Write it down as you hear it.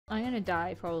I'm gonna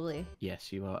die, probably.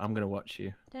 Yes, you are. I'm gonna watch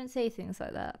you. Don't say things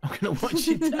like that. I'm gonna watch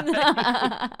you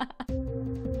die.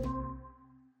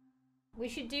 We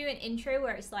should do an intro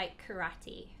where it's like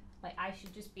karate. Like, I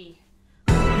should just be...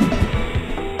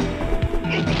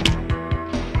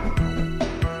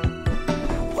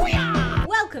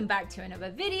 Welcome back to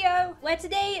another video, where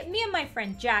today, me and my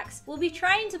friend Jax will be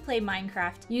trying to play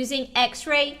Minecraft using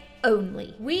X-Ray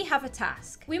only. We have a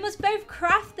task. We must both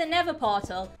craft the nether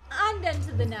portal and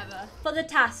enter the nether for the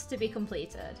task to be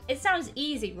completed. It sounds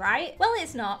easy, right? Well,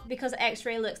 it's not, because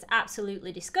X-Ray looks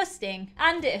absolutely disgusting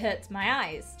and it hurts my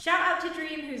eyes. Shout out to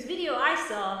Dream, whose video I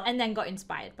saw and then got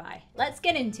inspired by. Let's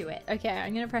get into it. Okay,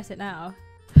 I'm gonna press it now.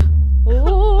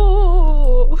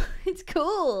 Oh, it's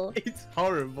cool. It's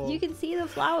horrible. You can see the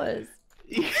flowers.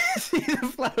 You can see the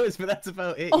flowers, but that's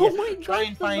about it. Oh yeah. my god, Try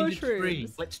and find mushrooms. a tree.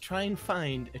 Let's try and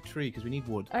find a tree because we need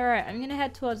wood. Alright, I'm gonna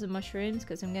head towards the mushrooms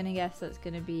because I'm gonna guess that's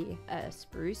gonna be a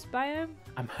spruce biome.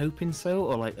 I'm hoping so,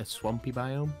 or like a swampy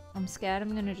biome. I'm scared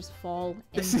I'm gonna just fall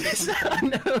into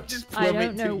something. I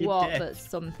don't know what, but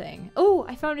something. Oh,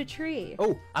 I found a tree.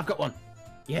 Oh, I've got one.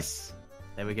 Yes.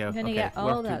 There we go. I'm gonna okay, get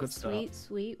all that sweet,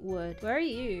 sweet wood. Where are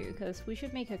you? Because we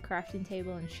should make a crafting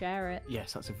table and share it.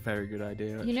 Yes, that's a very good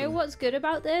idea. Actually. You know what's good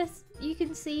about this? You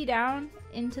can see down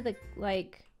into the,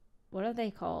 like, what are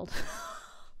they called?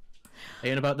 Are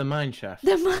you on about the mine shaft?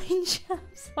 The mine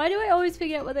shafts. Why do I always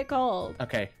forget what they're called?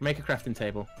 Okay, make a crafting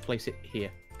table. Place it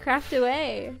here. Craft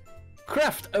away.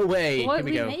 Craft away! What Here are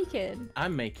we we go. making?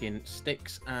 I'm making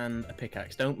sticks and a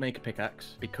pickaxe. Don't make a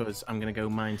pickaxe because I'm gonna go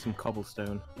mine some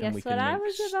cobblestone. Guess and we what can I make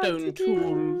was about stone to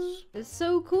tools. do. It's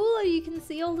so cool how you can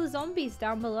see all the zombies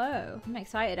down below. I'm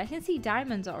excited. I can see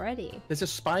diamonds already. There's a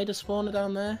spider spawner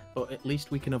down there, but at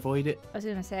least we can avoid it. I was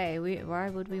gonna say, why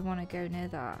would we want to go near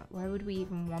that? Why would we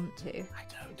even want to? I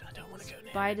don't want to go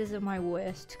near. Spiders are my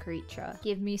worst creature.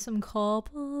 Give me some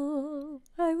cobble.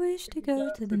 I wish to go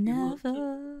to the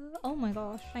nether. Oh my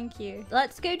gosh, thank you.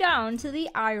 Let's go down to the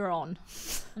iron.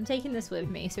 I'm taking this with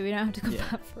me so we don't have to come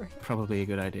back for it. Probably a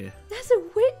good idea. There's a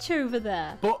witch over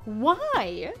there. But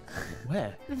why?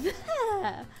 where?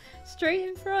 There. Straight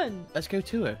in front. Let's go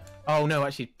to her. Oh no,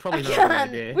 actually, probably not a can't. good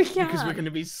idea. We Because we're can't. going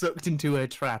to be sucked into her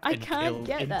trap I and can't killed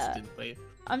get there. instantly.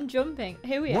 I'm jumping.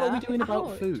 Here we are. What are we doing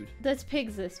about Ouch. food? There's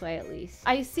pigs this way at least.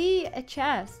 I see a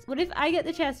chest. What if I get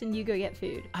the chest and you go get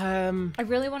food? I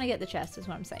really want to get the chest is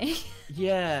what I'm saying.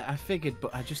 Yeah, I figured,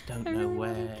 but I just don't I know really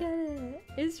where. want to get it.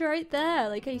 It's right there.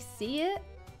 Like, I see it.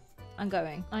 I'm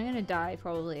going. I'm gonna die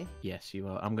probably. Yes, you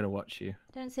are. I'm going to watch you.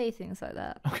 Don't say things like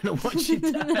that. I'm going to watch you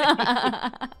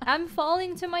die. I'm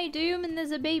falling to my doom and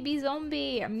there's a baby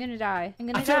zombie. I'm gonna die. I'm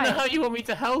gonna I die. don't know how you want me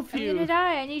to help you. I'm gonna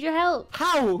die. I need your help.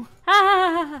 How?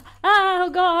 Ah! Oh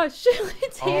gosh!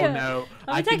 It's here. Oh no!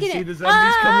 I'm I can attacking see it. the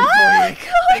zombies coming for you. Gosh.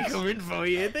 They're coming for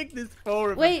you. I think there's 4 of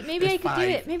them. Wait, maybe There's I could 5. do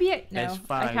it. Maybe I... No, There's I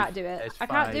 5. can't do it. There's I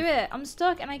can't do 5. it. I'm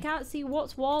stuck and I can't see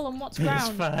what's wall and what's There's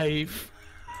ground. 5.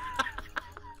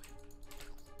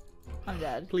 I'm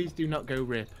dead. Please do not go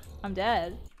rip. I'm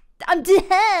dead. I'm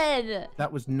dead!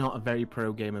 That was not a very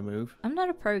pro gamer move. I'm not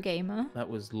a pro gamer. That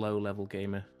was low level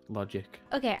gamer logic.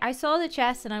 Okay, I saw the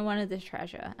chest and I wanted the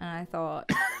treasure and I thought,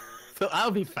 So I'll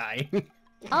be fine.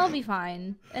 I'll be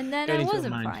fine. And then Going I into a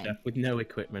wasn't mine fine. shaft with no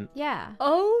equipment. Yeah.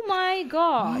 Oh my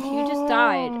gosh, you just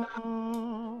died.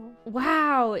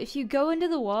 Wow, if you go into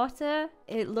the water,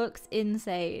 it looks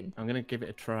insane. I'm gonna give it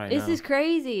a try This now. is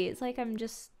crazy. It's like I'm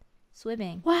just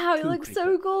swimming. Wow, it Cool looks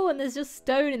so cool and there's just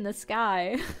stone in the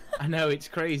sky. I know, it's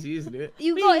crazy, isn't it?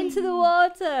 You got into the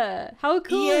water. How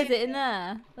cool Yeah. is it in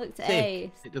there? Looks Sick.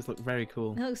 ace. It does look very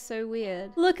cool. It looks so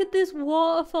weird. Look at this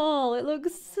waterfall. It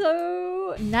looks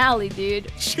so gnarly, dude.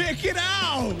 Check it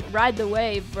out! Ride the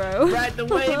wave, bro. Ride the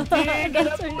wave, dude! Get That's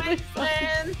up the what it wave, looks like.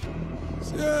 man!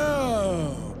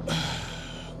 So,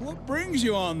 what brings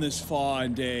you on this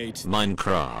fine date?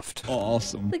 Minecraft.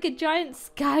 Awesome. Like a giant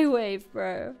sky wave,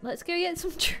 bro. Let's go get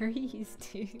some trees,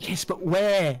 dude. Yes, but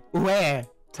where? Where?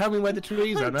 Tell me where the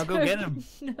trees are and I'll go get them.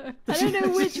 No. I don't know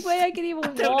which way I can even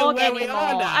don't know walk where we anymore.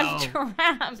 are now. I'm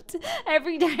trapped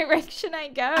every direction I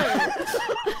go.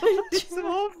 It's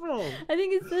awful. I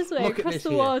think it's this way, Look at across this the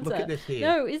here. water. Look at this here.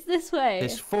 No, it's this way.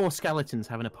 There's 4 skeletons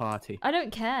having a party. I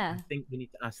don't care. I think we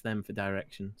need to ask them for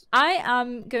directions. I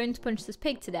am going to punch this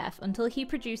pig to death until he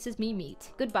produces me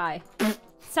meat. Goodbye.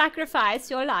 Sacrifice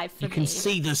your life for You me. can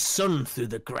see the sun through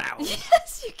the ground.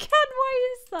 Yes, you can.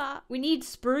 Why is that? We need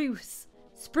spruce.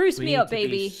 Spruce We me need up, to be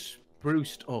baby.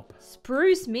 spruced up.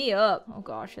 Spruce me up. Oh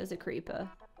gosh, there's a creeper.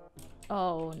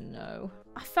 Oh no.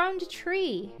 I found a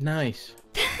tree. Nice.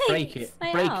 Thanks. Break it.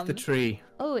 I Break am. the tree.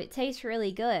 Oh, it tastes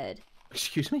really good.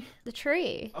 Excuse me? The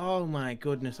tree. Oh my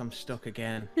goodness, I'm stuck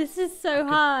again. This is so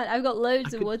hard. I've got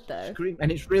loads of could wood though. Scream.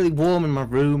 And it's really warm in my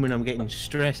room, and I'm getting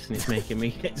stressed, and it's making me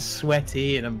get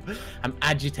sweaty, and I'm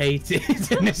agitated,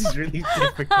 and this is really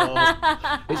difficult.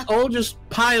 It's all just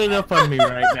piling up on me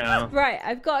right now. Right,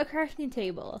 I've got a crafting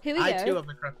table. Here we go. I too have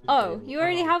a crafting Oh, table. you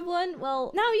already have one?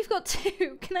 Well, now you've got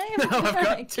two. Can I have No, a I've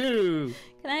bag? got 2.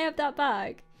 Can I have that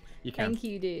bag? You can. Thank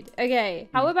you, dude. Okay,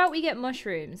 how about we get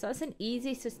mushrooms? That's an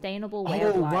easy, sustainable way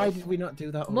of life. Why did we not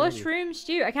do that already? Mushroom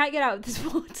stew. I can't get out of this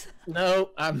water. No,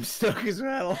 I'm stuck as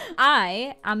well.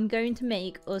 I am going to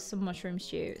make us some mushroom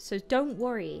stew, so don't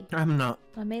worry. I'm not.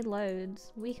 I made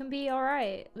loads. We can be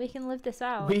alright. We can live this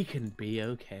out. We can be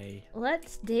okay.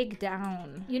 Let's dig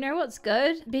down. You know what's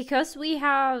good? Because we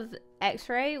have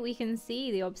X-ray, we can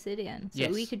see the obsidian. So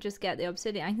Yes. we could just get the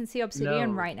obsidian. I can see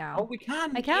obsidian No. right now. Oh, we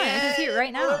can. I can see it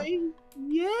right now. Boy.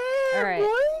 Yeah. All right,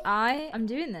 boy. I'm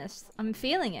doing this. I'm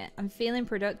feeling it. I'm feeling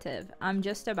productive. I'm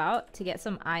just about to get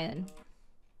some iron.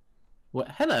 What?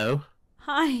 Hello.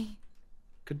 Hi.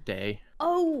 Good day.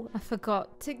 Oh, I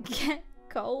forgot to get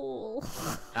coal.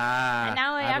 Ah. And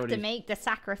now I I've have already- to make the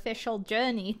sacrificial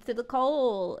journey to the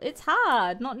coal. It's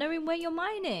hard not knowing where you're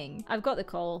mining. I've got the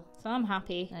coal, so I'm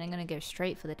happy. And I'm gonna go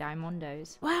straight for the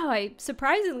diamondos. Wow, I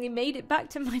surprisingly made it back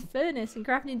to my furnace and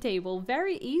crafting table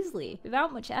very easily,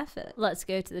 without much effort. Let's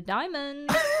go to the diamond.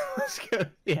 Let's go.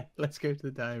 Yeah, let's go to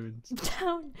the diamonds.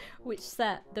 Down. Which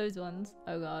set? Those ones.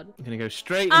 Oh god. I'm gonna go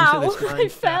straight into Ow, this I mine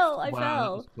fell, shaft. I Wow,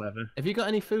 fell. that was clever. Have you got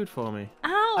any food for me?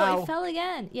 Ow, Ow. I fell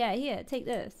again. Yeah, here, take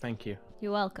this. Thank you.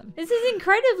 You're welcome. This is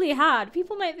incredibly hard.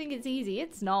 People might think it's easy.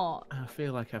 It's not. I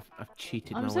feel like I've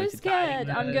cheated I'm my so way to scared.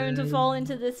 I'm going to fall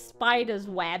into this spider's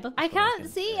web. I can't gonna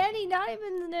see say. any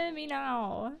diamonds near me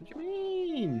now. What do you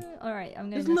mean? All right,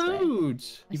 I'm going There's this way.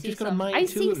 loads. I You've see just got to some. mine I two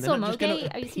see of them. They're some, not just gonna okay?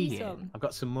 I see appear. some. I've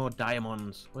got some more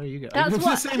diamonds. Where are you going? That's The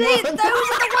what. same Those one. are the ones that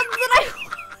I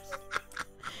want.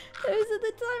 Those are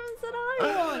the diamonds that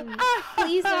I want.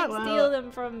 Please don't Well. steal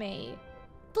them from me.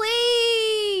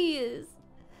 Please.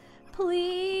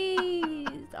 Please.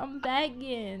 I'm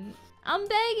begging. I'm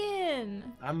begging.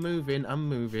 I'm moving. I'm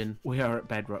moving. We are at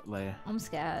bedrock layer. I'm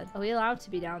scared. Are we allowed to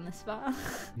be down this far?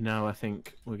 No, I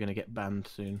think we're gonna get banned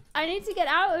soon. I need to get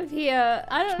out of here.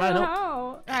 I don't Smile know up.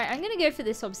 how. Alright, I'm gonna go for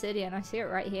this obsidian. I see it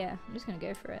right here. I'm just gonna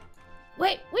go for it.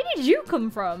 Wait, where did you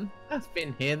come from? I've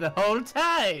been here the whole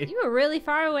time. You were really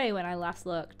far away when I last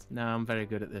looked. No, I'm very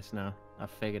good at this now. I've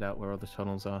figured out where all the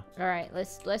tunnels are. Alright,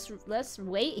 let's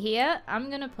wait here. I'm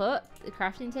gonna put the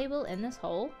crafting table in this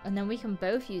hole, and then we can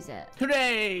both use it.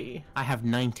 Hooray! I have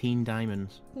 19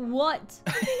 diamonds. What?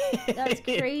 That's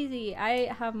crazy.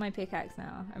 I have my pickaxe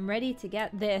now. I'm ready to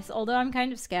get this, although I'm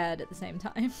kind of scared at the same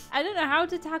time. I don't know how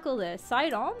to tackle this.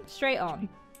 Side on? Straight on.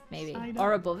 Maybe. Side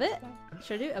Or on. above it?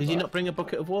 Should I do it above? Did you not bring a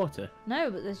bucket of water? No,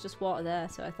 but there's just water there,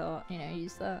 so I thought, you know,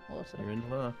 use that water. You're in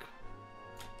luck.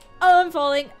 Oh, I'm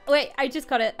falling. Wait, I just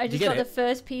got it. I Did you just get got it? the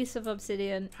first piece of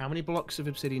obsidian. How many blocks of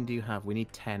obsidian do you have? We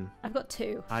need 10. I've got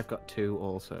 2. I've got 2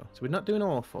 also. So we're not doing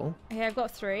awful. Okay, I've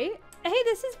got 3. Hey,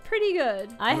 this is pretty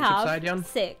good. I much obsidian? have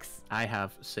 6. I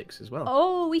have 6 as well.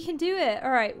 Oh, we can do it.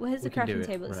 All right, where's the We can do crafting it.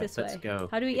 table? It's Right, this let's way. go.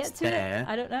 How do we It's get to there. it?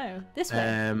 I don't know. This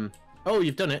way. Oh,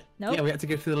 you've done it. Nope. Yeah, we had to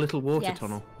go through the little water Yes.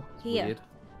 tunnel. That's Here. weird.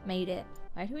 Made it.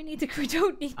 Why do we need the we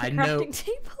don't need the I know. crafting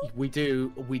table? We do.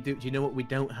 Do you know what we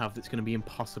don't have that's going to be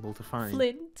impossible to find?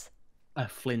 Flint. A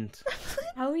flint.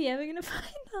 How are we ever gonna find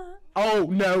that? Oh,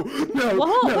 no. No.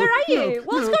 What? no, Where are no, you?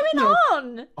 What's no, going no.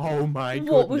 on? Oh, my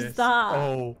goodness. What was that?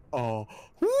 Oh.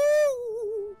 Woo!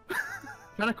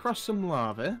 Ran across some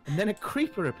lava, and then a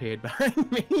creeper appeared behind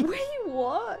me. Wait,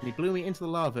 what? And he blew me into the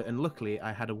lava, and luckily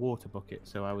I had a water bucket,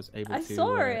 so I was able I to.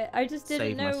 saw it. I just didn't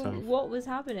save know myself. what was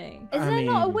happening. Is I there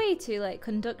not a mean- way to like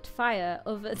conduct fire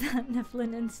other than the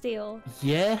flint and steel?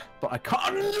 Yeah, but I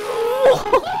can't.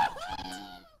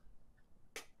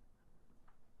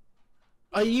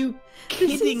 Are you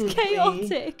This kidding is me?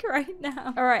 chaotic right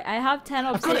now. All right, I have 10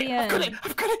 I've got it! obsidian. I've got it!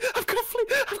 I've got it! I've got a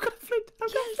flint! I've got a flint!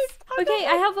 I've got a flint! Okay,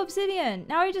 I have obsidian.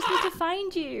 Now I just need to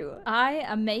find you. I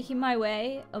am making my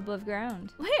way above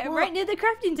ground. Wait, I'm right near the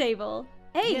crafting table.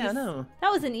 Hey, Yeah, I know. that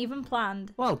wasn't even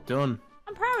planned. Well done.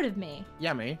 I'm proud of me.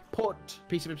 Yammy, put a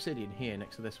piece of obsidian here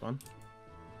next to this one.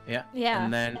 Yeah. Yeah.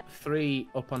 And then 3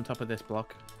 up on top of this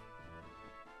block.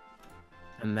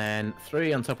 And then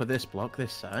 3 on top of this block,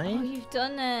 this side. Oh, you've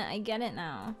done it. I get it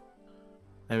now.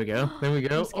 There we go. There we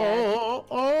go. I'm scared.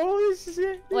 Oh, this is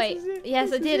it. This Wait, is it. yes,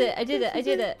 This I did is it. I did it. I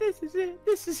did it. This is it.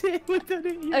 This is it. We've done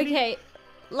it. Yammy. Okay,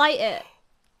 light it.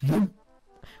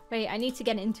 Wait, I need to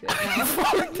get into it now. I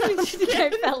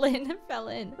fell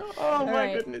in. Oh my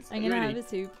Alright, goodness. I'm gonna have a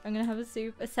soup. I'm gonna have a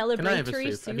soup. A celebratory Can I have a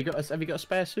soup? soup. Have you got a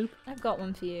spare soup? I've got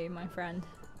one for you, my friend.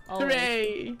 Always.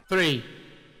 Hooray! 3,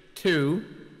 2,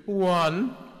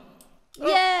 1.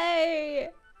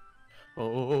 Yay!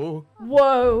 Oh.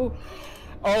 Whoa!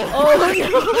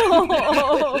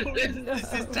 Oh, no!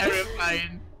 This is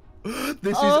terrifying.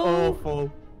 This is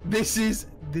awful. This is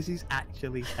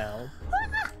actually hell.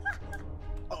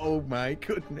 Oh my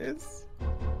goodness.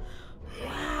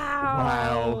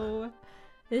 Wow.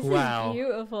 This is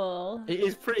beautiful. It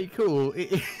is pretty cool.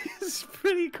 It is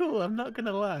pretty cool, I'm not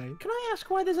gonna lie. Can I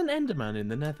ask why there's an Enderman in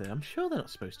the Nether? I'm sure they're not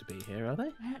supposed to be here, are they?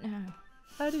 I don't know.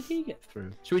 How did he get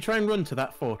through? Should we try and run to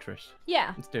that fortress?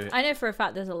 Yeah. Let's do it. I know for a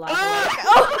fact there's a lava lake.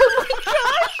 Oh my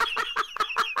gosh!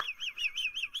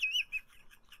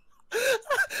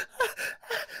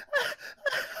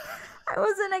 I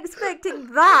wasn't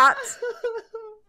expecting that.